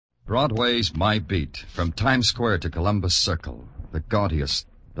Broadway's my beat. From Times Square to Columbus Circle. The gaudiest,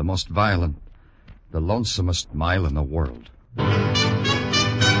 the most violent, the lonesomest mile in the world.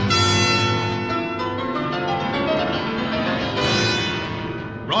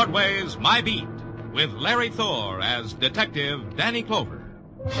 Broadway's My Beat, with Larry Thor as Detective Danny Clover.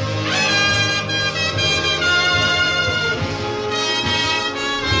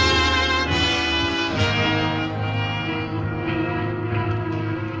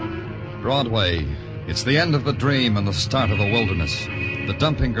 Broadway. It's the end of the dream and the start of the wilderness. The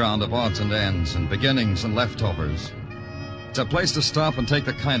dumping ground of odds and ends and beginnings and leftovers. It's a place to stop and take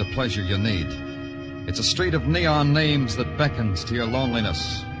the kind of pleasure you need. It's a street of neon names that beckons to your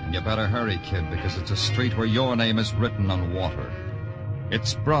loneliness. And you better hurry, kid, because it's a street where your name is written on water.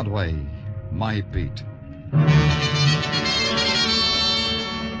 It's Broadway, my beat.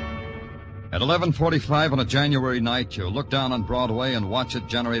 At 11:45 on a January night, you look down on Broadway and watch it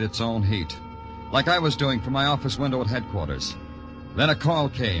generate its own heat. Like I was doing from my office window at headquarters. Then a call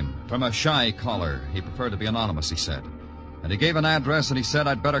came from a shy caller. He preferred to be anonymous, he said. And he gave an address and he said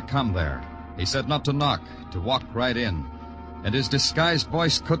I'd better come there. He said not to knock, to walk right in. And his disguised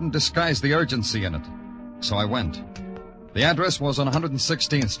voice couldn't disguise the urgency in it. So I went. The address was on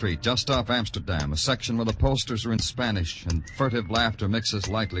 116th Street, just off Amsterdam, a section where the posters are in Spanish and furtive laughter mixes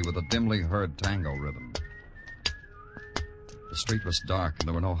lightly with a dimly heard tango rhythm. The street was dark and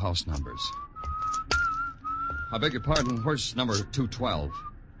there were no house numbers. I beg your pardon, where's number 212?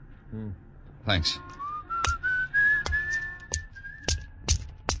 Thanks.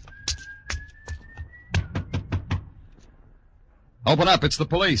 Open up, it's the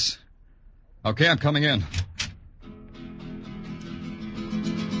police. Okay, I'm coming in.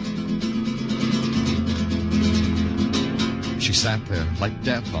 She sat there, like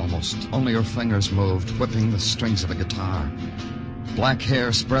death almost. Only her fingers moved, whipping the strings of a guitar. Black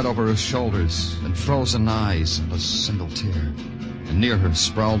hair spread over her shoulders, and frozen eyes, and a single tear. And near her,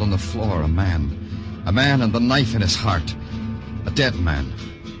 sprawled on the floor, a man. A man and the knife in his heart. A dead man.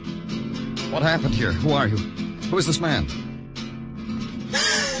 What happened here? Who are you? Who is this man?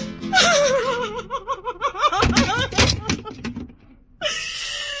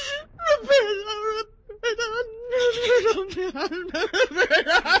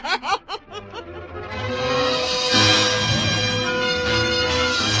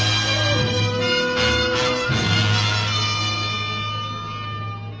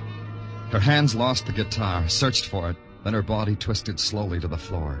 Her hands lost the guitar, searched for it, then her body twisted slowly to the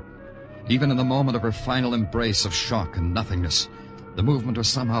floor. Even in the moment of her final embrace of shock and nothingness, the movement was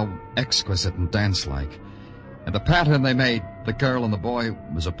somehow exquisite and dance-like. And the pattern they made, the girl and the boy,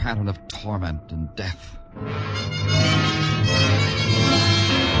 was a pattern of torment and death.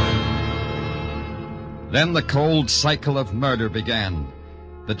 Then the cold cycle of murder began.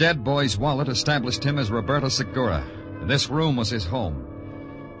 The dead boy's wallet established him as Roberto Segura, and this room was his home.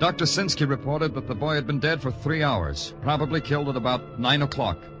 Dr. Sinsky reported that the boy had been dead for 3 hours, probably killed at about 9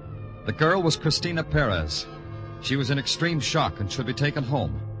 o'clock. The girl was Cristina Perez. She was in extreme shock and should be taken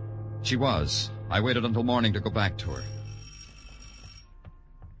home. She was. I waited until morning to go back to her.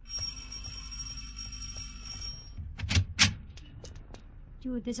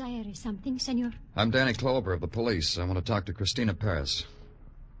 You desire something, senor? I'm Danny Clover of the police. I want to talk to Cristina Perez.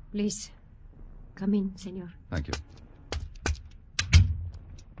 Please, come in, senor. Thank you.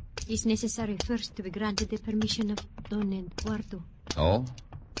 It's necessary first to be granted the permission of Don Eduardo. Oh?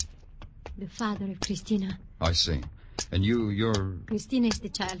 The father of Cristina. I see. And you're... Cristina is the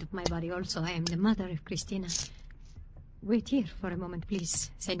child of my body also. I am the mother of Cristina. Wait here for a moment,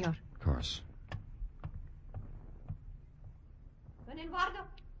 please, senor. Of course. Don Eduardo.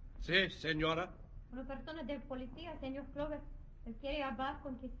 Sí, señora. Una persona de policía, señor Clover. Él quiere hablar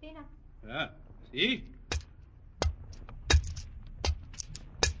con Cristina. Ah, sí.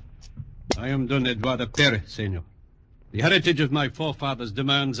 I am Don Eduardo Perez, senor. The heritage of my forefathers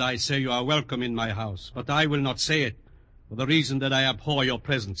demands I say you are welcome in my house, but I will not say it, for the reason that I abhor your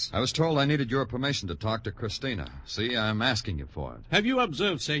presence. I was told I needed your permission to talk to Cristina. See, I'm asking you for it. Have you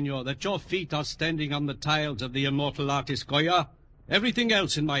observed, senor, that your feet are standing on the tiles of the immortal artist Goya? Everything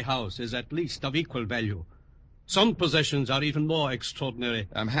else in my house is at least of equal value. Some possessions are even more extraordinary.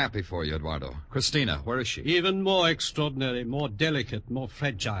 I'm happy for you, Eduardo. Cristina, where is she? Even more extraordinary, more delicate, more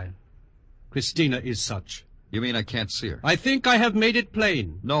fragile. Cristina is such. You mean I can't see her? I think I have made it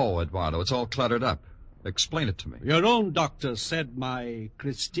plain. No, Eduardo, it's all cluttered up. Explain it to me. Your own doctor said my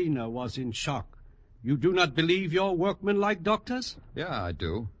Cristina was in shock. You do not believe your workmen-like doctors? Yeah, I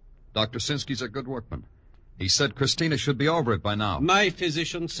do. Dr. Sinsky's a good workman. He said Cristina should be over it by now. My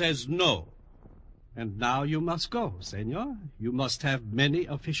physician says no. And now you must go, senor. You must have many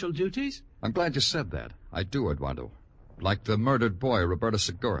official duties. I'm glad you said that. I do, Eduardo. Like the murdered boy, Roberto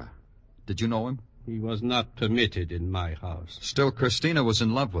Segura. Did you know him? He was not permitted in my house. Still, Christina was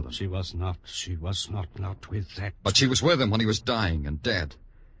in love with him. She was not with that. But she was with him when he was dying and dead.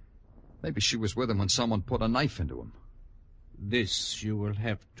 Maybe she was with him when someone put a knife into him. This you will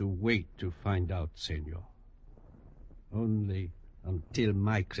have to wait to find out, senor. Only until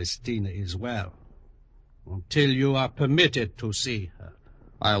my Christina is well. Until you are permitted to see her.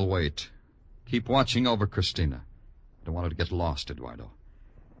 I'll wait. Keep watching over Christina. Don't want her to get lost, Eduardo.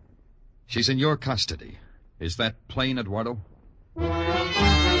 She's in your custody. Is that plain, Eduardo?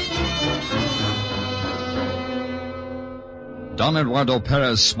 Don Eduardo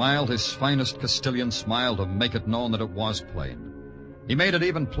Perez smiled his finest Castilian smile to make it known that it was plain. He made it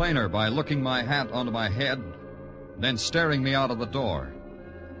even plainer by looking my hat onto my head, then staring me out of the door.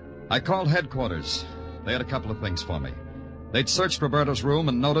 I called headquarters. They had a couple of things for me. They'd searched Roberto's room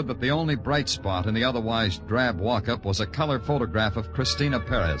and noted that the only bright spot in the otherwise drab walk-up was a color photograph of Christina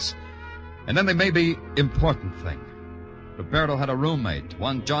Perez. And then the maybe important thing. Roberto had a roommate,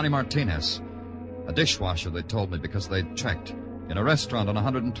 one Johnny Martinez. A dishwasher, they told me, because they'd checked, in a restaurant on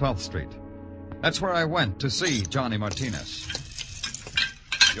 112th Street. That's where I went to see Johnny Martinez.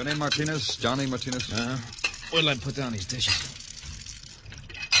 Your name Martinez? Johnny Martinez? Where'll I put down these dishes?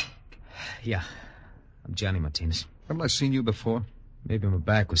 Yeah, I'm Johnny Martinez. Haven't I seen you before? Maybe my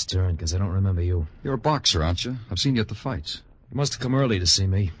back was turned, because I don't remember you. You're a boxer, aren't you? I've seen you at the fights. You must have come early to see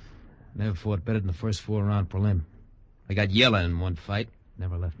me. Never fought better than the first 4-round prelim. I got yelling in one fight.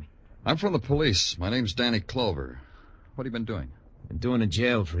 Never left me. I'm from the police. My name's Danny Clover. What have you been doing? Been doing in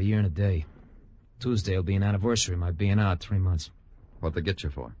jail for a year and a day. Tuesday will be an anniversary of my being out 3 months. What'd they get you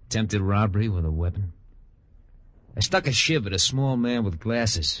for? Attempted robbery with a weapon. I stuck a shiv at a small man with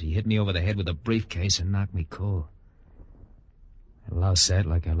glasses. He hit me over the head with a briefcase and knocked me cold. I lost that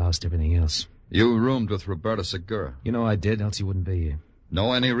like I lost everything else. You roomed with Roberto Segura. You know I did, else he wouldn't be here.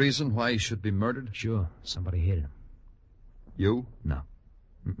 Know any reason why he should be murdered? Sure. Somebody hit him. You? No.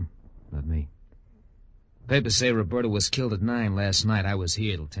 Not me. Papers say Roberto was killed at 9 last night. I was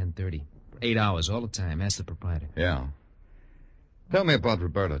here till 10:30. For 8 hours, all the time. Ask the proprietor. Yeah. Tell me about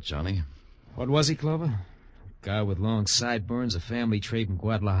Roberto, Johnny. What was he, Clover? A guy with long sideburns, a family tree from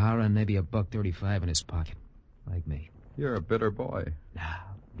Guadalajara, and maybe a $1.35 in his pocket. Like me. You're a bitter boy.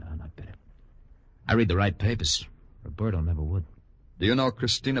 No, not bitter. I read the right papers. Roberto never would. Do you know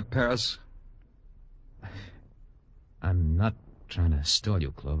Christina Perez? I'm not trying to stall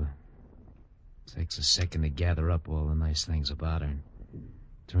you, Clover. Takes a second to gather up all the nice things about her and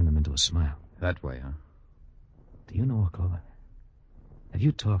turn them into a smile. That way, huh? Do you know her, Clover? Have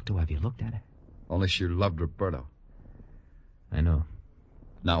you talked to her? Have you looked at her? Only she loved Roberto. I know.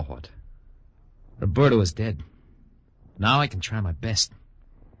 Now what? Roberto is dead. Now I can try my best.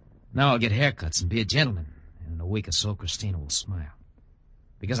 Now I'll get haircuts and be a gentleman. And in a week or so, Christina will smile.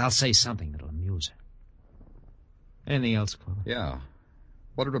 Because I'll say something that'll amuse her. Anything else, Clover? Yeah.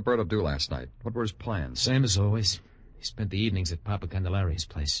 What did Roberto do last night? What were his plans? Same as always. He spent the evenings at Papa Candelaria's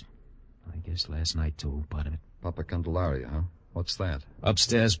place. I guess last night, too, part of it. Papa Candelaria, huh? What's that?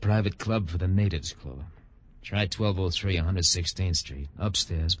 Upstairs private club for the natives, Clover. Try 1203 on 116th Street.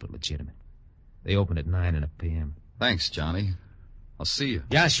 Upstairs, but legitimate. They open at 9 p.m. Thanks, Johnny. I'll see you.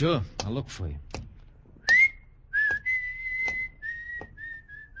 Yeah, sure. I'll look for you.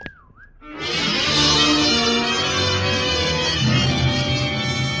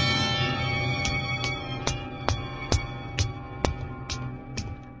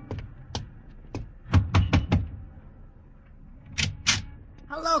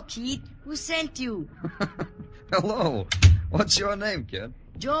 Hello, Keith. Who sent you? Hello. What's your name, kid?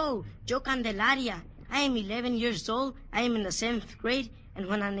 Joe Candelaria. I am 11 years old. I am in the 7th grade. And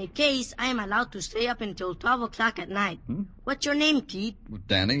when on a case, I am allowed to stay up until 12 o'clock at night. What's your name, Keith?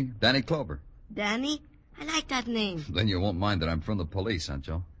 Danny Clover. Danny? I like that name. Then you won't mind that I'm from the police, huh,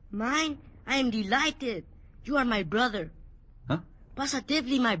 Joe? Mine? I am delighted. You are my brother. Huh?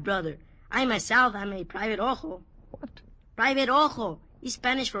 Positively my brother. I myself am a private ojo. What? Private ojo. Is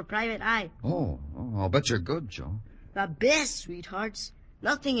Spanish for private eye. Oh, I'll bet you're good, Joe. The best, sweethearts.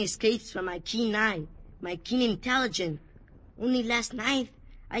 Nothing escapes from my keen eye, my keen intelligence. Only last night,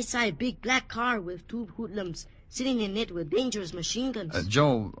 I saw a big black car with 2 hoodlums sitting in it with dangerous machine guns.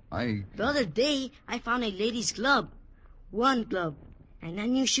 Joe, The other day, I found a lady's glove. One glove. And I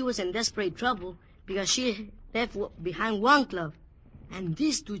knew she was in desperate trouble because she left behind one glove. And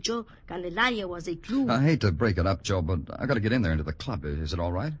this to Joe Candelaria was a clue. I hate to break it up, Joe, but I got to get in there into the club. Is it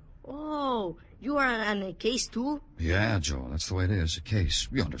all right? Oh, So, you are on a case too? Yeah, Joe, that's the way it is. A case.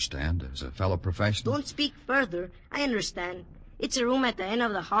 You understand, as a fellow professional. Don't speak further. I understand. It's a room at the end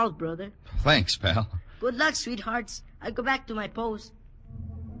of the hall, brother. Thanks, pal. Good luck, sweethearts. I'll go back to my post.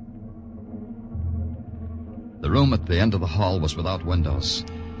 The room at the end of the hall was without windows.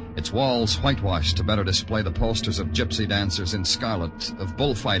 Its walls whitewashed to better display the posters of gypsy dancers in scarlet, of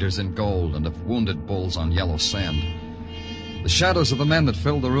bullfighters in gold, and of wounded bulls on yellow sand. The shadows of the men that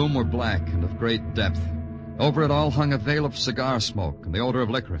filled the room were black and of great depth. Over it all hung a veil of cigar smoke and the odor of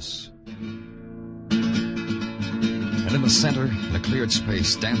licorice. And in the center, in a cleared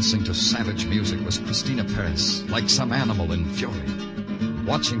space, dancing to savage music, was Cristina Perez, like some animal in fury.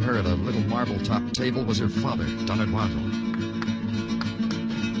 Watching her at a little marble-topped table was her father, Don Eduardo.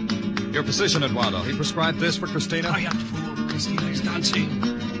 Your position, Eduardo. He prescribed this for Cristina? Quiet, fool. Cristina is dancing.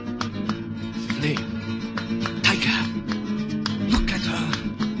 Lee, take her. Look at her.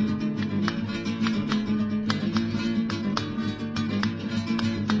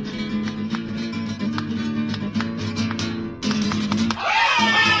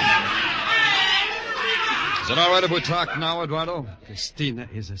 Is it all right if we talk now, Eduardo? Cristina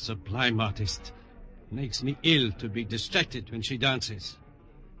is a sublime artist. Makes me ill to be distracted when she dances.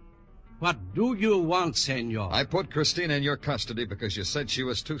 What do you want, senor? I put Cristina in your custody because you said she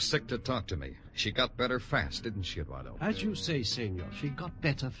was too sick to talk to me. She got better fast, didn't she, Eduardo? As you say, senor, she got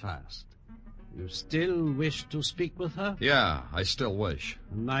better fast. You still wish to speak with her? Yeah, I still wish.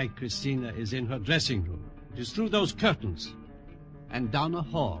 My Cristina is in her dressing room. It is through those curtains. And down a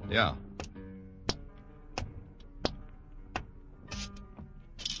hall. Yeah.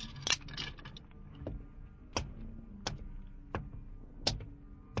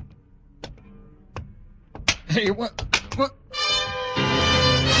 Hey, what?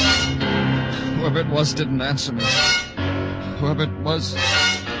 Whoever it was didn't answer me. Whoever it was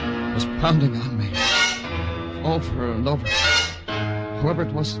pounding on me. Over and over. Whoever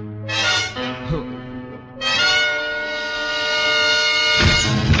it was...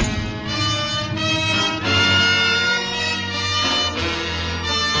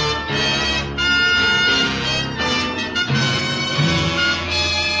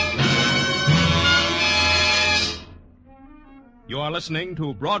 You are listening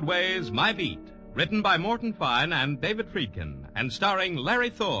to Broadway's My Beat, written by Morton Fine and David Friedkin, and starring Larry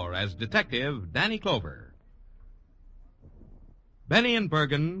Thor as Detective Danny Clover. Benny and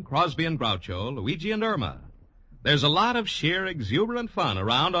Bergen, Crosby and Groucho, Luigi and Irma. There's a lot of sheer exuberant fun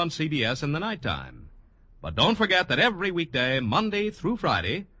around on CBS in the nighttime. But don't forget that every weekday, Monday through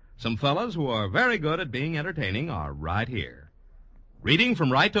Friday, some fellas who are very good at being entertaining are right here. Reading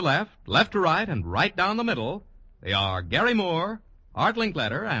from right to left, left to right, and right down the middle, they are Gary Moore, Art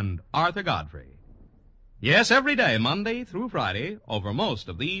Linkletter, and Arthur Godfrey. Yes, every day, Monday through Friday, over most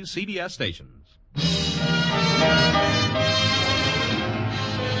of these CBS stations.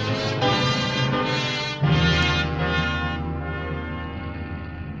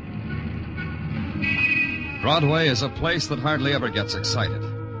 Broadway is a place that hardly ever gets excited.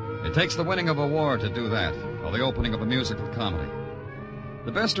 It takes the winning of a war to do that, or the opening of a musical comedy.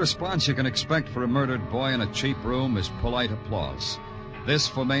 The best response you can expect for a murdered boy in a cheap room is polite applause. This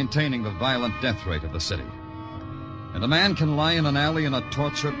for maintaining the violent death rate of the city. And a man can lie in an alley in a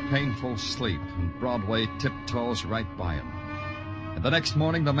tortured, painful sleep, and Broadway tiptoes right by him. And the next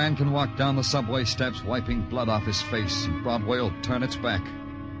morning, the man can walk down the subway steps wiping blood off his face, and Broadway will turn its back.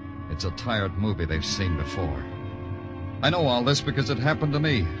 It's a tired movie they've seen before. I know all this because it happened to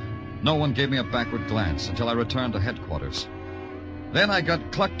me. No one gave me a backward glance until I returned to headquarters. Then I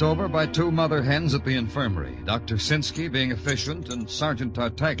got clucked over by two mother hens at the infirmary, Dr. Sinsky being efficient and Sergeant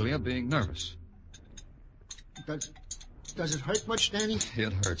Tartaglia being nervous. Does it hurt much, Danny?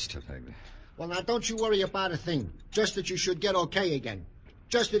 It hurts, Tartaglia. Well, now, don't you worry about a thing. Just that you should get okay again.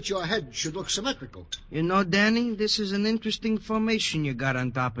 Just that your head should look symmetrical. You know, Danny, this is an interesting formation you got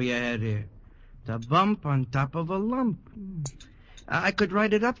on top of your head here. The bump on top of a lump. I could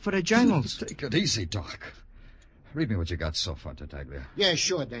write it up for the journals. Take it easy, Doc. Read me what you got so far, Tartaglia. Yeah,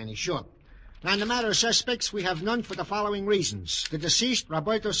 sure, Danny, sure. Now, in the matter of suspects, we have none for the following reasons. The deceased,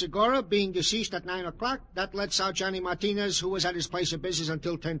 Roberto Segura, being deceased at 9 o'clock, that lets out Johnny Martinez, who was at his place of business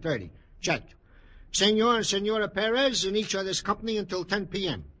until 10:30. Checked. Senor and Senora Perez in each other's company until 10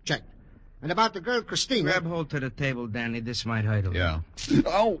 p.m. Checked. And about the girl, Cristina... Grab hold to the table, Danny. This might hurt a little. Yeah.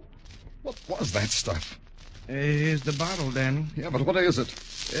 Oh, what was that stuff? Here's the bottle, Danny. Yeah, but what is it?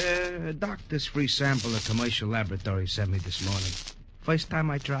 A doctor's free sample a commercial laboratory sent me this morning. First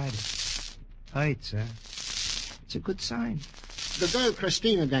time I tried it. Hurts, huh? It's a good sign. The girl,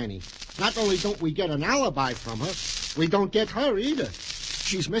 Cristina, Danny. Not only don't we get an alibi from her, we don't get her either.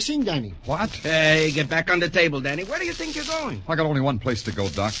 She's missing, Danny. What? Hey, get back on the table, Danny. Where do you think you're going? I got only one place to go,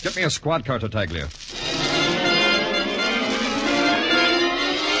 Doc. Get me a squad car to Taglia.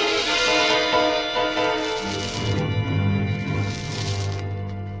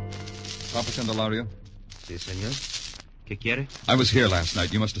 Papa Candelario? Sí, señor. ¿Qué quiere? I was here last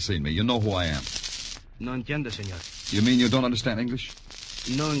night. You must have seen me. You know who I am. No entiendo, señor. You mean you don't understand English?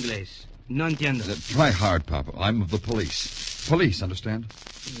 No inglés. No entiendo. Try hard, Papa. I'm of the police. Police, understand?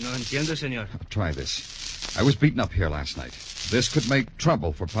 No entiendo, señor. Try this. I was beaten up here last night. This could make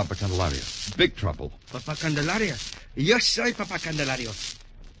trouble for Papa Candelario. Big trouble. Papa Candelario. Yo soy Papa Candelario.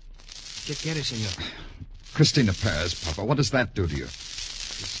 ¿Qué quiere, señor? Cristina Perez, Papa. What does that do to you?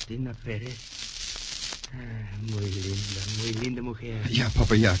 Cristina Pérez. Muy linda mujer. Yeah,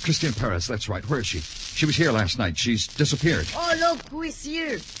 Papa, yeah. Cristina Perez, that's right. Where is she? She was here last night. She's disappeared. Oh, look who is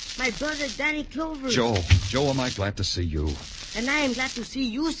here. My brother, Danny Clover. Joe, am I glad to see you. And I am glad to see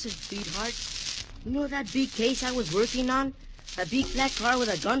you, sweetheart. You know that big case I was working on? A big black car with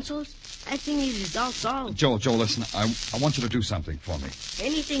a gunsos? I think it is all solved. Joe, listen. I want you to do something for me.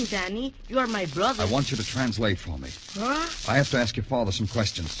 Anything, Danny. You are my brother. I want you to translate for me. Huh? I have to ask your father some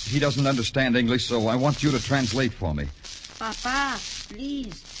questions. He doesn't understand English, so I want you to translate for me. Papa,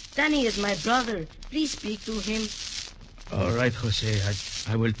 please. Danny is my brother. Please speak to him. All right, Jose.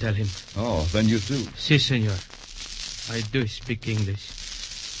 I will tell him. Oh, then you do. Sí, señor. I do speak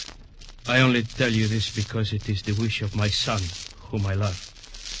English. I only tell you this because it is the wish of my son, whom I love.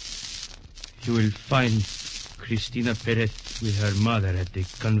 You will find Cristina Perez with her mother at the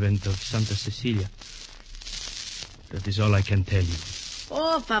convent of Santa Cecilia. That is all I can tell you.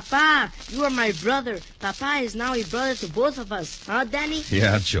 Oh, Papa, you are my brother. Papa is now a brother to both of us. Huh, Danny?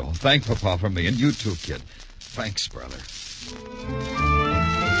 Yeah, Joe. Thank Papa for me, and you too, kid. Thanks, brother.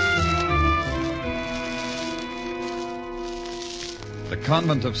 The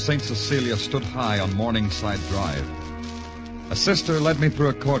convent of St. Cecilia stood high on Morningside Drive. A sister led me through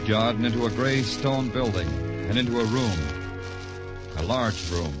a courtyard and into a gray stone building and into a room. A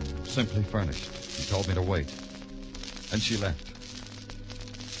large room, simply furnished. She told me to wait. And she left.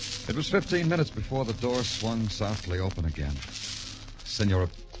 It was 15 minutes before the door swung softly open again. Senora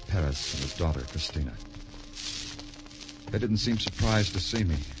Perez and his daughter, Cristina. They didn't seem surprised to see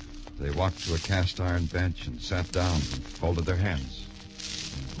me. They walked to a cast-iron bench and sat down and folded their hands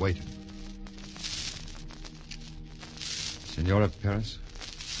and waited. Senora Perez?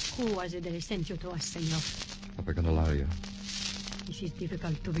 Who was it that sent you to us, senor? Papa Candelario. This is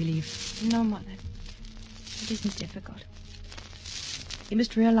difficult to believe. No, Mother. It isn't difficult. You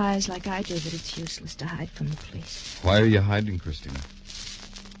must realize, like I do, that it's useless to hide from the police. Why are you hiding, Cristina?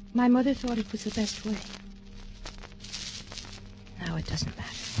 My mother thought it was the best way. Now it doesn't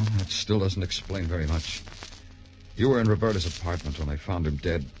matter. Oh, that still doesn't explain very much. You were in Roberto's apartment when I found him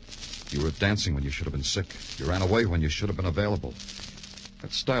dead. You were dancing when you should have been sick. You ran away when you should have been available.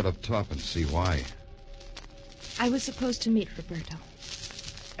 Let's start up top and see why. I was supposed to meet Roberto.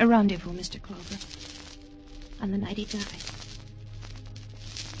 A rendezvous, Mr. Clover. On the night he died.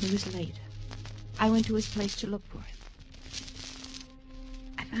 He was late. I went to his place to look for him.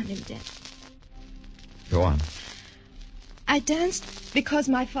 I found him dead. Go on. I danced because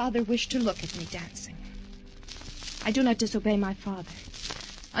my father wished to look at me dancing. I do not disobey my father.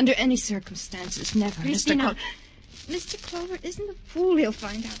 Under any circumstances, never. Cristina. Mr. Clover isn't a fool. He'll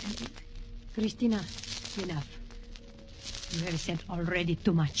find out. Cristina, enough. You have said already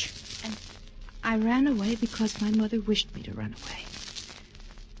too much. And I ran away because my mother wished me to run away.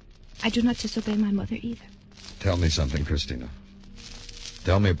 I do not disobey my mother either. Tell me something, Cristina.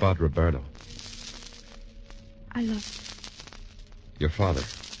 Tell me about Roberto. I love him. Your father.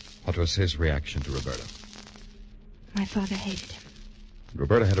 What was his reaction to Roberto? My father hated him.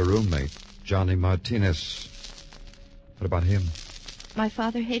 Roberto had a roommate, Johnny Martinez. What about him? My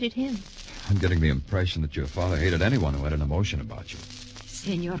father hated him. I'm getting the impression that your father hated anyone who had an emotion about you.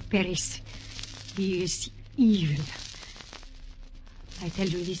 Senor Perez, he is evil. I tell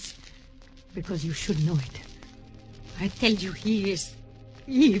you this because you should know it. I tell you he is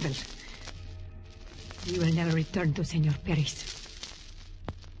evil. He will never return to Senor Perez.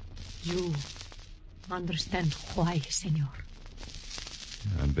 You understand why, senor?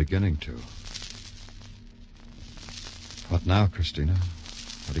 I'm beginning to. What now, Cristina?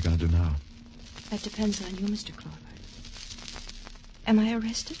 What are you going to do now? That depends on you, Mr. Clover. Am I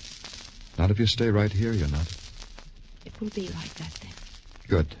arrested? Not if you stay right here, you're not. It will be like that, then.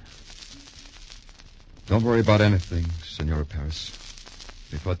 Good. Don't worry about anything, Senora Perez.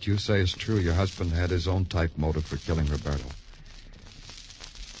 If what you say is true, your husband had his own type motive for killing Roberto.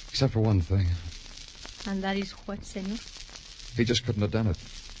 Except for one thing. And that is what, senor? He just couldn't have done it.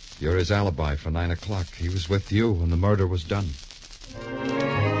 You're his alibi for 9 o'clock. He was with you when the murder was done.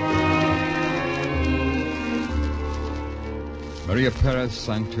 Maria Perez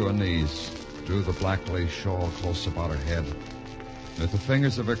sank to her knees, drew the black lace shawl close about her head. With the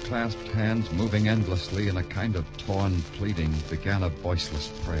fingers of her clasped hands moving endlessly in a kind of torn pleading, began a voiceless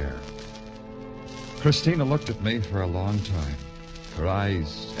prayer. Christina looked at me for a long time, her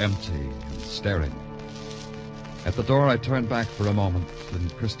eyes empty and staring. At the door, I turned back for a moment,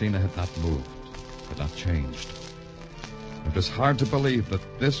 and Christina had not moved, had not changed. It was hard to believe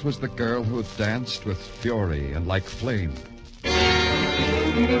that this was the girl who danced with fury and like flame.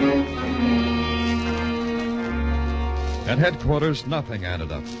 At headquarters, nothing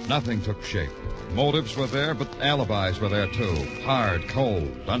added up. Nothing took shape. Motives were there, but alibis were there, too. Hard,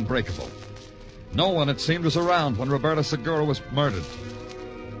 cold, unbreakable. No one, it seemed, was around when Roberto Segura was murdered.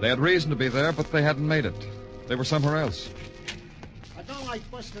 They had reason to be there, but they hadn't made it. They were somewhere else. I don't like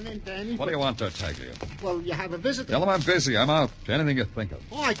busting in, Danny. What do you want, Tartaglia? Well, you have a visitor. Tell him I'm busy. I'm out. Anything you think of.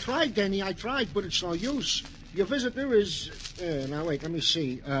 Oh, I tried, Danny. I tried, but it's no use. Your visitor is... now, wait, let me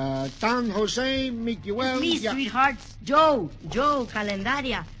see. Don Jose Miguel... It's me, sweethearts. Joe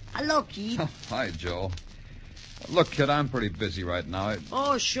Calendaria. Hello, kid. Hi, Joe. Look, kid, I'm pretty busy right now.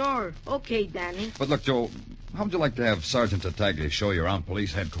 Oh, sure. Okay, Danny. But look, Joe, how would you like to have Sergeant Tartaglia show you around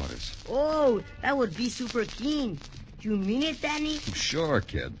police headquarters? Oh, that would be super keen. You mean it, Danny? Sure,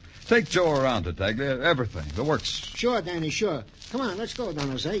 kid. Take Joe around, Tartaglia. Everything. The works. Sure, Danny, sure. Come on, let's go, Don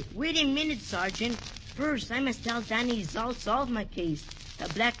Jose. Wait a minute, Sergeant. First, I must tell Danny he's all solved my case. The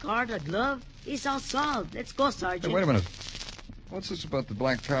black card, the glove, it's all solved. Let's go, Sergeant. Hey, wait a minute. What's this about the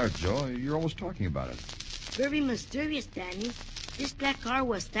black card, Joe? You're always talking about it. Very mysterious, Danny. This black car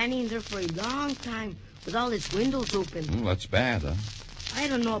was standing there for a long time with all its windows open. That's bad, huh? I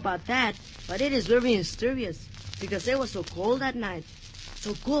don't know about that, but it is very mysterious because it was so cold that night.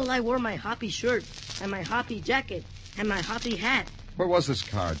 So cold I wore my hoppy shirt and my hoppy jacket and my hoppy hat. Where was this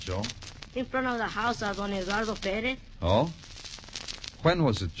car, Joe? In front of the house of Don Eduardo Perez. Oh? When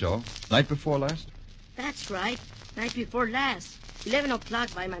was it, Joe? Night before last? That's right. Night before last. 11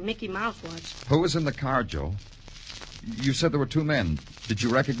 o'clock by my Mickey Mouse watch. Who was in the car, Joe? You said there were two men. Did you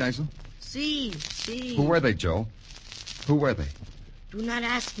recognize them? See. Who were they, Joe? Who were they? Do not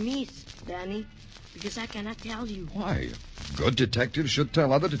ask me, Danny, because I cannot tell you. Why? A good detective should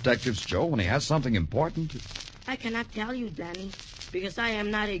tell other detectives, Joe, when he has something important. I cannot tell you, Danny, because I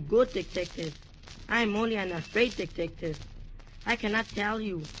am not a good detective. I am only an afraid detective. I cannot tell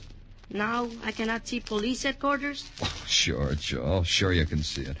you. Now I cannot see police headquarters? Oh, sure, Joe. Sure you can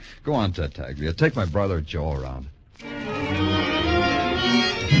see it. Go on, Tartaglia. Take my brother Joe around.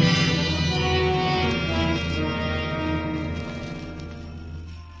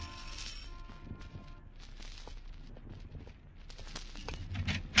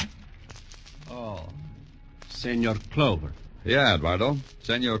 Oh, Senor Clover. Yeah, Eduardo.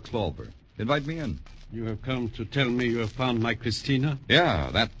 Senor Clover. Invite me in. You have come to tell me you have found my Christina? Yeah,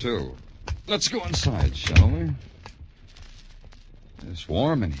 that too. Let's go inside, shall we? It's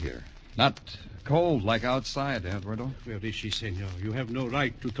warm in here. Not cold like outside, Eduardo. Where is she, senor? You have no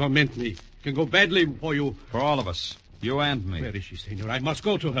right to torment me. It can go badly for you. For all of us. You and me. Where is she, senor? I must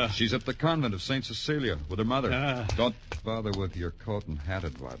go to her. She's at the convent of St. Cecilia with her mother. Ah. Don't bother with your coat and hat,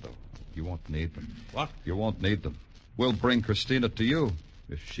 Eduardo. You won't need them. What? You won't need them. We'll bring Christina to you.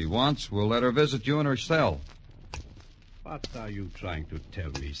 If she wants, we'll let her visit you in her cell. What are you trying to tell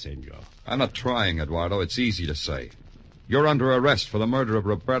me, senor? I'm not trying, Eduardo. It's easy to say. You're under arrest for the murder of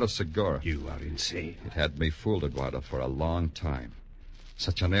Roberto Segura. You are insane. It had me fooled, Eduardo, for a long time.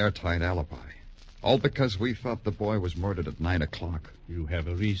 Such an airtight alibi. All because we thought the boy was murdered at 9 o'clock. You have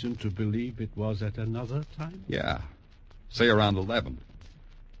a reason to believe it was at another time? Yeah. Say around 11.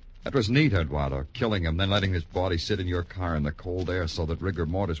 That was neat, Eduardo, killing him, then letting his body sit in your car in the cold air so that rigor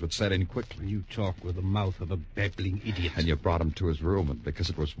mortis would set in quickly. You talk with the mouth of a babbling idiot. And you brought him to his room, and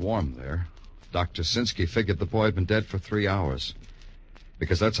because it was warm there, Dr. Sinsky figured the boy had been dead for 3 hours.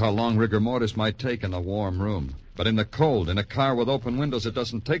 Because that's how long rigor mortis might take in a warm room. But in the cold, in a car with open windows, it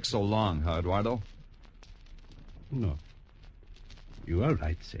doesn't take so long, huh, Eduardo? No. You are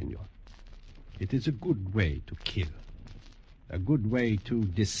right, senor. It is a good way to kill. A good way to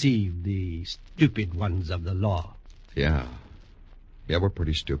deceive the stupid ones of the law. Yeah. Yeah, we're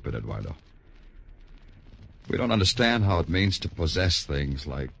pretty stupid, Eduardo. We don't understand how it means to possess things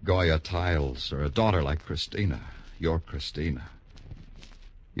like Goya tiles or a daughter like Christina. Your Christina.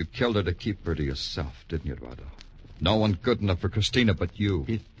 You killed her to keep her to yourself, didn't you, Eduardo? No one good enough for Christina but you.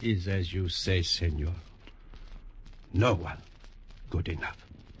 It is as you say, senor. No one good enough.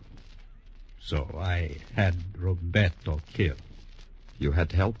 So I had Roberto killed. You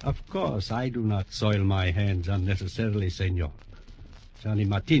had help? Of course, I do not soil my hands unnecessarily, senor. Johnny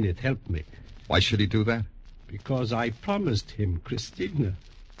Martinez helped me. Why should he do that? Because I promised him Christina.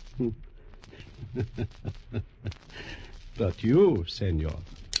 But you, senor,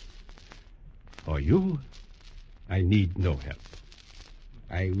 for you, I need no help.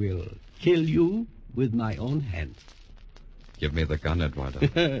 I will kill you with my own hands. Give me the gun, Eduardo.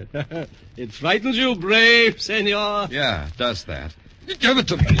 It frightens you, brave, senor. Yeah, it does that. Give it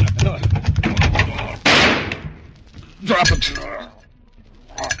to me. Drop it.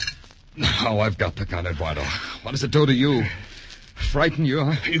 Now I've got the gun, Eduardo. What does it do to you? Frighten you,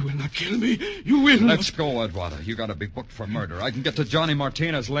 huh? You will not kill me. You will not. Let's go, Eduardo. You got to be booked for murder. I can get to Johnny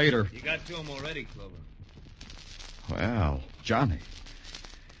Martinez later. You got to him already, Clover. Well, Johnny.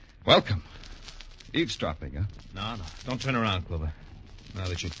 Welcome. Eavesdropping, huh? No. Don't turn around, Clover. Now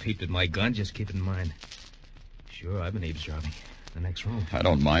that you've peeped at my gun, just keep it in mind. Sure, I've been eavesdropping. The next room. I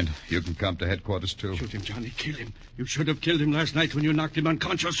don't mind. You can come to headquarters, too. Shoot him, Johnny. Kill him. You should have killed him last night when you knocked him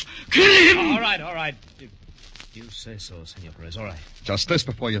unconscious. Kill him! All right. You say so, Senor Perez. All right. Just this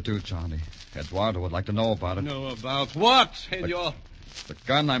before you do, Johnny. Eduardo would like to know about it. Know about what, senor? The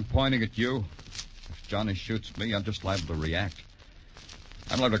gun I'm pointing at you. If Johnny shoots me, I'm just liable to react.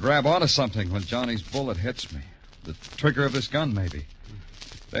 I'm liable to grab onto something when Johnny's bullet hits me. The trigger of this gun, maybe.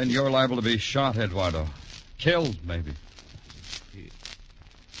 Then you're liable to be shot, Eduardo. Killed, maybe.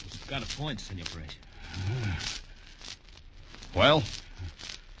 You've got a point, Senor Perez. Well?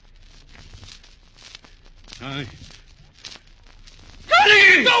 Johnny!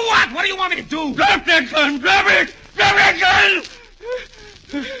 Do what? What do you want me to do? Drop that gun! Drop it! Drop that gun!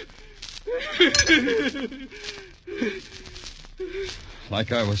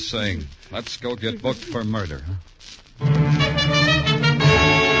 Like I was saying, let's go get booked for murder, huh?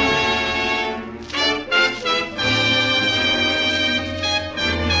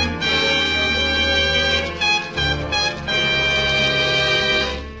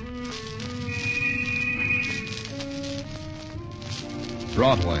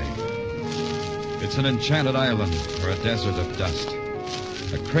 Broadway. It's an enchanted island or a desert of dust.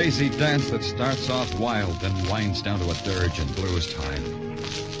 A crazy dance that starts off wild, then winds down to a dirge in blues time.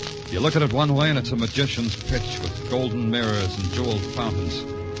 You look at it one way and it's a magician's pitch with golden mirrors and jeweled fountains.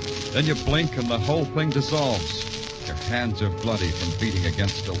 Then you blink and the whole thing dissolves. Your hands are bloody from beating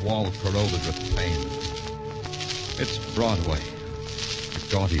against a wall corroded with pain. It's Broadway. The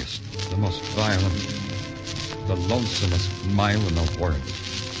gaudiest, the most violent, the lonesomest mile in the world.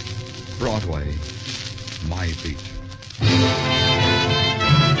 Broadway, my beat.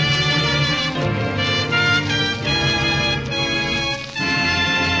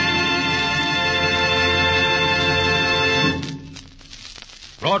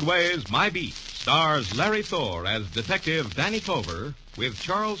 Broadway's My Beat stars Larry Thor as Detective Danny Clover with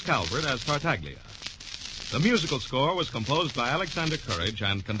Charles Calvert as Tartaglia. The musical score was composed by Alexander Courage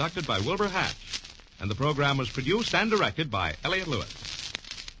and conducted by Wilbur Hatch, and the program was produced and directed by Elliott Lewis.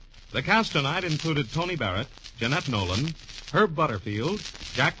 The cast tonight included Tony Barrett, Jeanette Nolan, Herb Butterfield,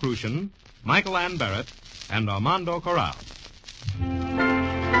 Jack Crucian, Michael Ann Barrett, and Armando Corral.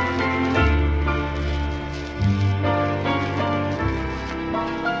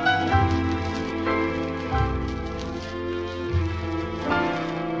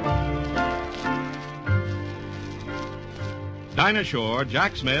 Dinah Shore,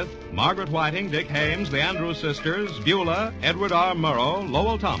 Jack Smith, Margaret Whiting, Dick Hames, the Andrews Sisters, Beulah, Edward R. Murrow,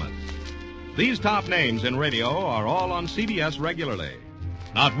 Lowell Thomas. These top names in radio are all on CBS regularly.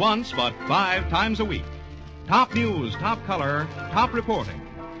 Not once, but 5 times a week. Top news, top color, top reporting.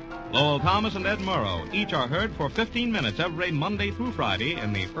 Lowell Thomas and Ed Murrow each are heard for 15 minutes every Monday through Friday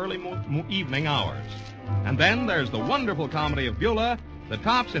in the early evening hours. And then there's the wonderful comedy of Beulah, the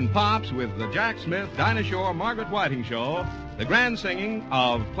Tops and Pops with the Jack Smith, Dinah Shore, Margaret Whiting Show, the grand singing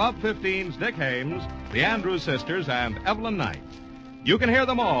of Club 15's Dick Hames, the Andrews Sisters, and Evelyn Knight. You can hear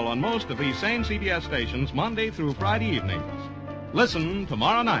them all on most of these same CBS stations Monday through Friday evenings. Listen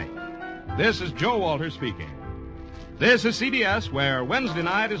tomorrow night. This is Joe Walter speaking. This is CBS, where Wednesday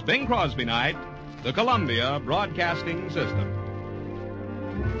night is Bing Crosby night, the Columbia Broadcasting System.